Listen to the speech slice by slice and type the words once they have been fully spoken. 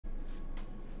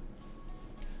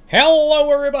Hello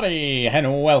everybody,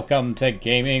 and welcome to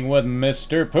Gaming with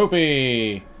Mr.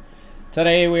 Poopy.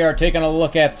 Today we are taking a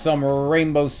look at some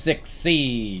Rainbow Six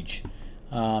Siege.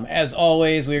 As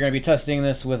always, we're going to be testing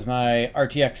this with my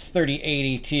RTX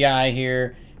 3080 Ti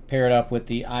here, paired up with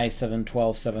the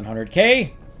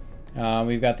i7-12700K.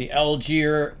 We've got the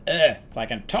LG, if I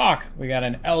can talk, we got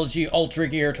an LG Ultra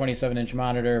Gear 27-inch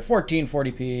monitor,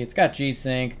 1440p, it's got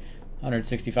G-Sync,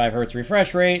 165Hz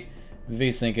refresh rate,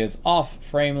 VSync is off,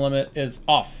 frame limit is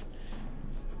off.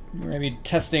 We're going to be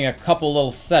testing a couple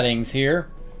little settings here.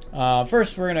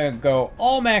 First, we're going to go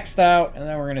all maxed out, and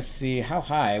then we're going to see how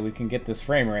high we can get this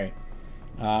frame rate.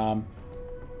 There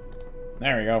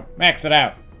we go. Max it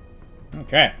out.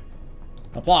 Okay.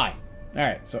 Apply.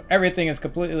 Alright, so everything is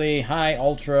completely high,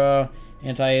 ultra,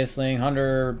 anti-aliasing,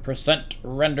 100%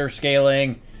 render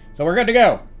scaling. So we're good to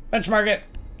go. Benchmark it.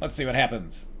 Let's see what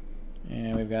happens.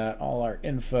 And we've got all our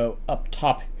info up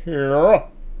top here.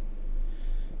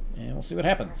 And we'll see what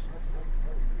happens.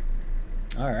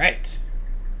 Alright.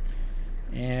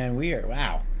 And we are,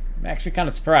 wow. I'm actually kind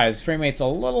of surprised. Frame rate's a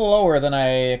little lower than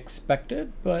I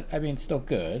expected, but I mean, still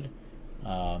good.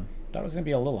 Thought it was going to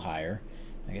be a little higher.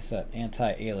 I guess that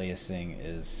anti-aliasing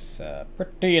is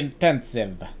pretty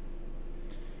intensive.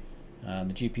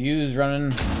 The GPU is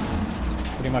running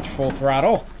pretty much full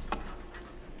throttle.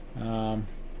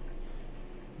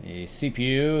 The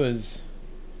CPU is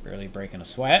barely breaking a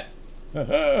sweat.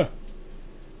 We're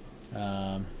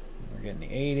getting the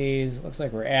 80s. Looks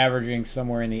like we're averaging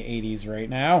somewhere in the 80s right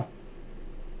now.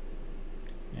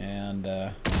 And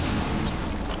got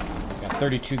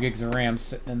 32 gigs of RAM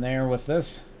sitting in there with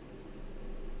this.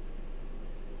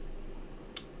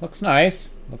 Looks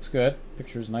nice. Looks good.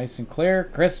 Picture's nice and clear,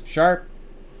 crisp, sharp.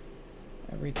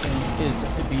 Everything is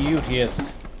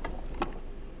beauteous.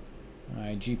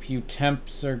 My GPU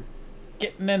temps are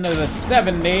getting into the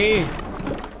 70. A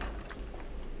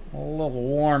little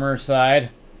warmer side.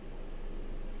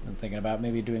 I'm thinking about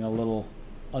maybe doing a little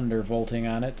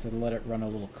undervolting on it to let it run a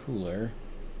little cooler.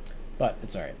 But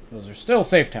it's alright. Those are still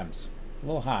safe temps. A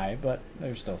little high, but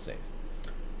they're still safe.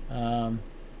 Alright.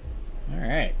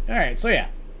 Alright, so yeah.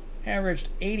 Averaged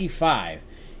 85.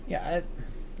 Yeah, a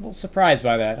little surprised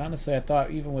by that. Honestly, I thought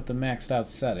even with the maxed out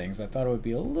settings, I thought it would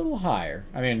be a little higher.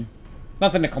 I mean,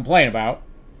 nothing to complain about.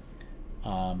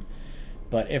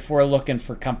 But if we're looking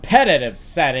for competitive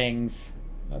settings,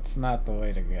 that's not the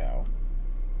way to go.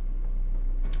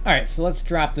 Alright, so let's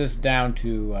drop this down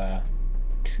to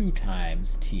 2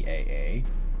 times TAA.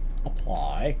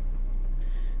 Apply.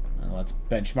 And let's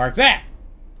benchmark that.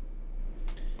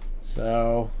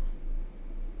 So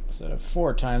instead of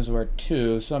 4 times, we're at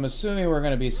 2. So I'm assuming we're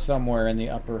going to be somewhere in the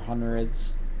upper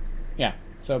hundreds. Yeah,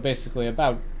 so basically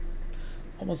about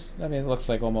almost, I mean, it looks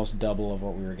like almost double of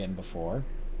what we were getting before.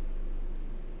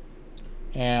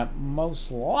 And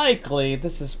most likely,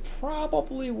 this is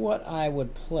probably what I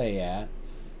would play at,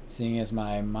 seeing as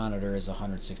my monitor is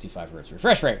 165Hz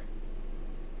refresh rate.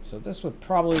 So this would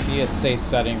probably be a safe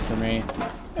setting for me.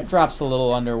 It drops a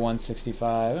little under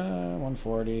 165,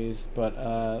 140s, but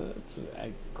a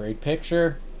great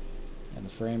picture, and the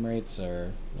frame rates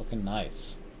are looking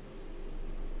nice.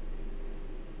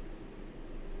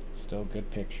 Still good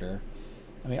picture.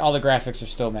 I mean, all the graphics are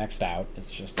still maxed out.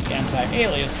 It's just the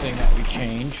anti-aliasing that we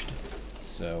changed.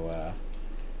 So,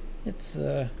 it's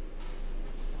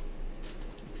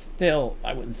still,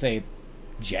 I wouldn't say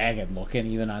jagged looking,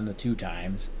 even on the 2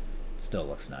 times. It still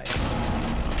looks nice.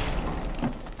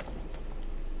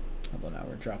 Although now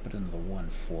we're dropping into the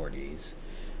 140s.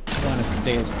 I want to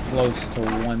stay as close to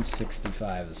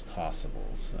 165 as possible,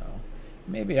 so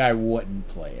maybe I wouldn't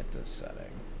play at this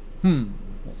setting.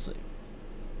 We'll see.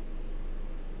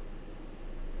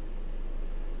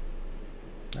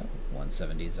 Oh,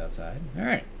 170s outside.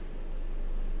 Alright.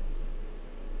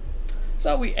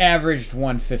 So we averaged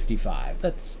 155.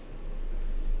 That's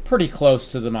pretty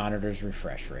close to the monitor's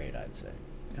refresh rate, I'd say.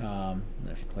 And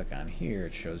if you click on here,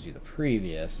 it shows you the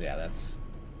previous. Yeah, that's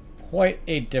quite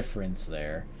a difference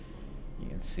there. You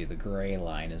can see the gray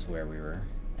line is where we were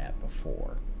at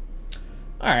before.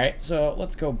 Alright, so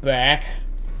let's go back.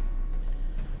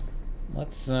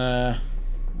 Let's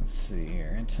see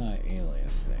here.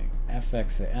 Anti-aliasing.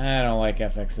 FXA. I don't like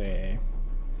FXAA.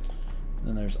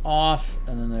 Then there's off,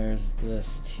 and then there's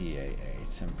this TAA,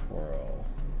 temporal.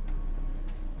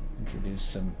 Introduce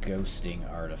some ghosting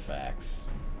artifacts.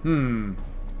 I don't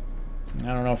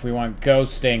know if we want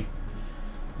ghosting.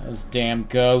 Those damn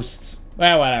ghosts.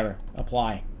 Well, whatever.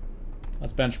 Apply.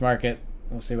 Let's benchmark it.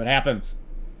 We'll see what happens.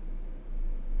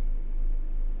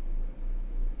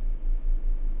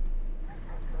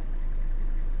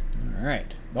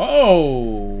 Alright.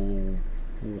 Oh!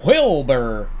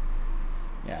 Wilbur!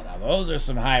 those are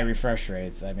some high refresh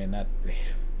rates. I mean, that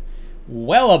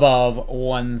well above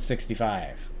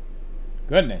 165.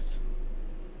 Goodness.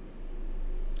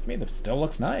 I mean, it still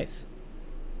looks nice.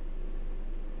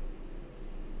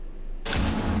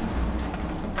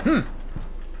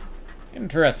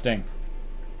 Interesting.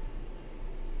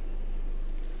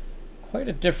 Quite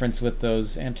a difference with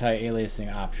those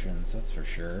anti-aliasing options, that's for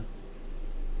sure.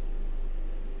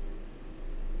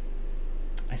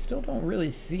 I still don't really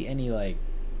see any, like,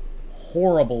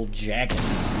 horrible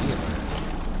jaggedness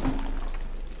either.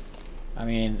 I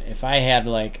mean, if I had,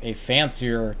 like, a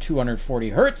fancier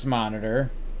 240 hertz monitor,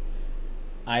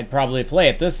 I'd probably play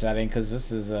at this setting, because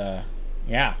this is,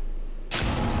 yeah.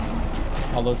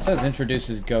 Although it says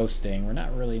introduces ghosting, we're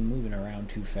not really moving around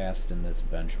too fast in this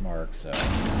benchmark, so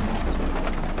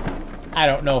I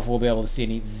don't know if we'll be able to see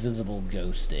any visible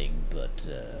ghosting, but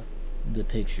the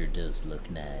picture does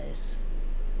look nice.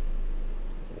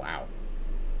 Wow.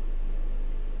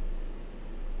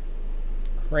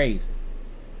 Crazy.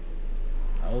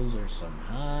 Those are some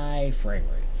high frame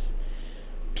rates.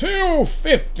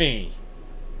 250!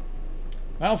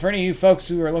 Well, for any of you folks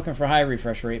who are looking for high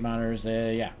refresh rate monitors,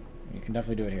 yeah, you can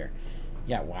definitely do it here.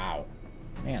 Yeah, wow.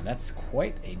 Man, that's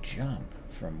quite a jump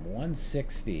from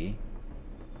 160.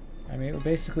 I mean, it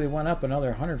basically went up another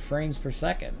 100 frames per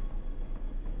second.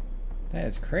 That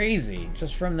is crazy.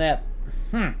 Just from that,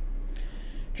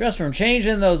 just from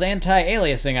changing those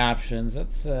anti-aliasing options,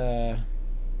 that's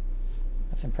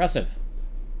impressive.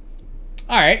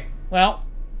 All right, well,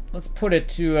 let's put it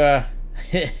to, all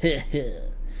right,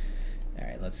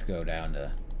 let's go down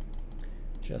to,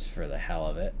 just for the hell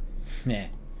of it.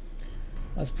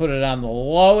 Let's put it on the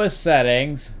lowest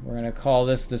settings. We're going to call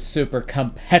this the super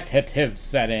competitive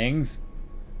settings.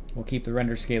 We'll keep the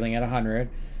render scaling at 100.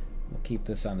 We'll keep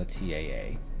this on the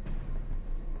TAA.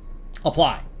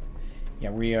 Apply.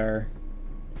 Yeah, we are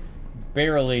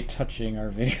barely touching our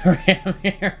video RAM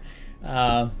here.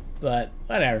 But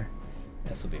whatever.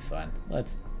 This will be fun.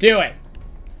 Let's do it.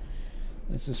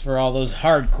 This is for all those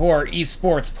hardcore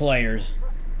esports players.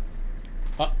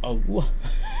 Uh-oh.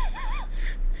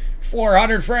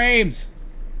 400 frames.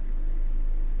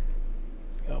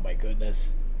 Oh my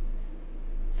goodness.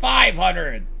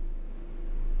 500.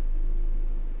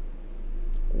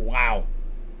 Wow.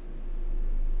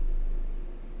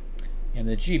 And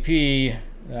the GPU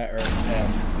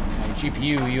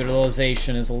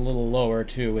utilization is a little lower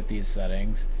too with these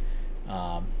settings.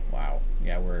 Wow.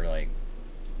 Yeah, we're like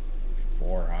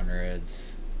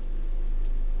 400s.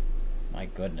 My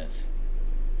goodness.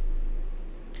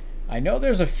 I know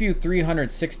there's a few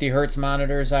 360 hertz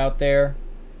monitors out there.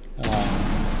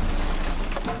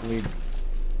 I believe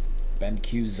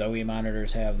BenQ Zoe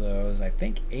monitors have those. I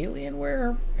think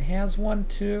Alienware has one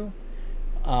too.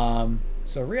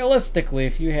 So realistically,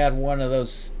 if you had one of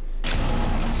those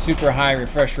super high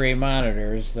refresh rate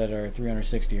monitors that are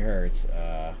 360 hertz,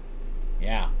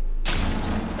 yeah,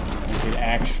 you could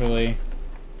actually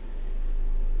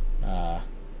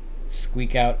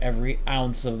squeak out every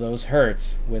ounce of those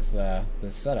hertz with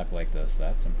this setup like this.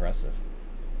 That's impressive.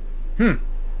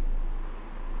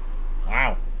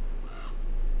 Wow.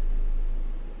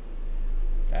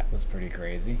 That was pretty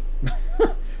crazy.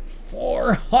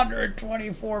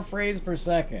 424 frames per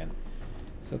second.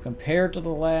 So compared to the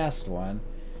last one,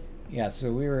 yeah,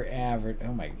 so we were average.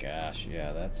 Oh my gosh,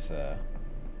 yeah, that's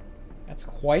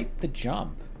quite the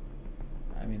jump.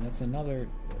 I mean, that's another,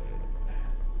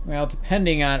 well,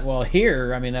 depending on, well,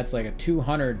 here, I mean, that's like a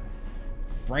 200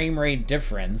 frame rate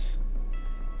difference.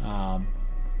 I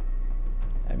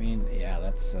mean, yeah,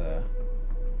 that's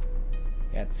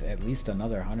at least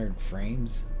another 100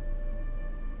 frames.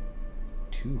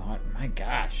 200, my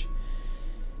gosh.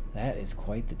 That is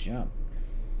quite the jump.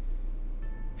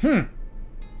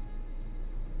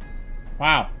 Wow.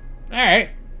 All right.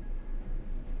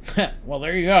 Well,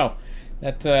 there you go.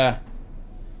 That's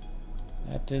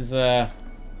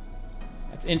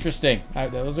interesting.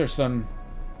 Those are some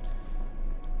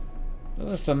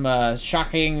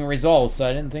shocking results.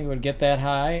 I didn't think it would get that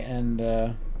high, and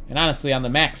honestly, on the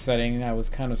max setting, I was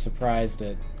kind of surprised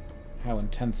at how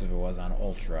intensive it was on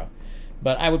Ultra.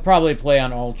 But I would probably play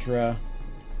on Ultra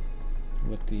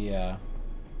with the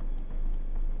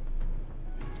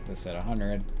this at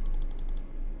 100.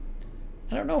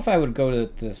 I don't know if I would go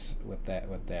to this with that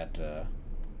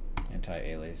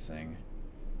anti-aliasing.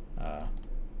 The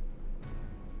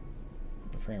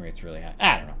frame rate's really high.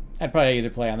 I don't know. I'd probably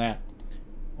either play on that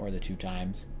or the 2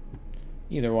 times.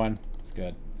 Either one is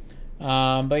good.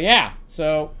 But yeah,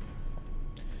 so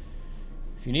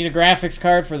if you need a graphics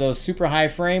card for those super high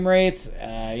frame rates,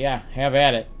 yeah, have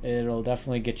at it. It'll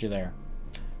definitely get you there.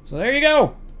 So there you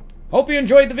go. Hope you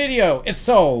enjoyed the video. If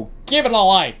so, give it a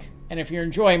like. And if you're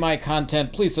enjoying my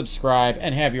content, please subscribe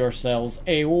and have yourselves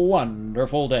a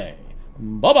wonderful day.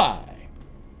 Bye-bye.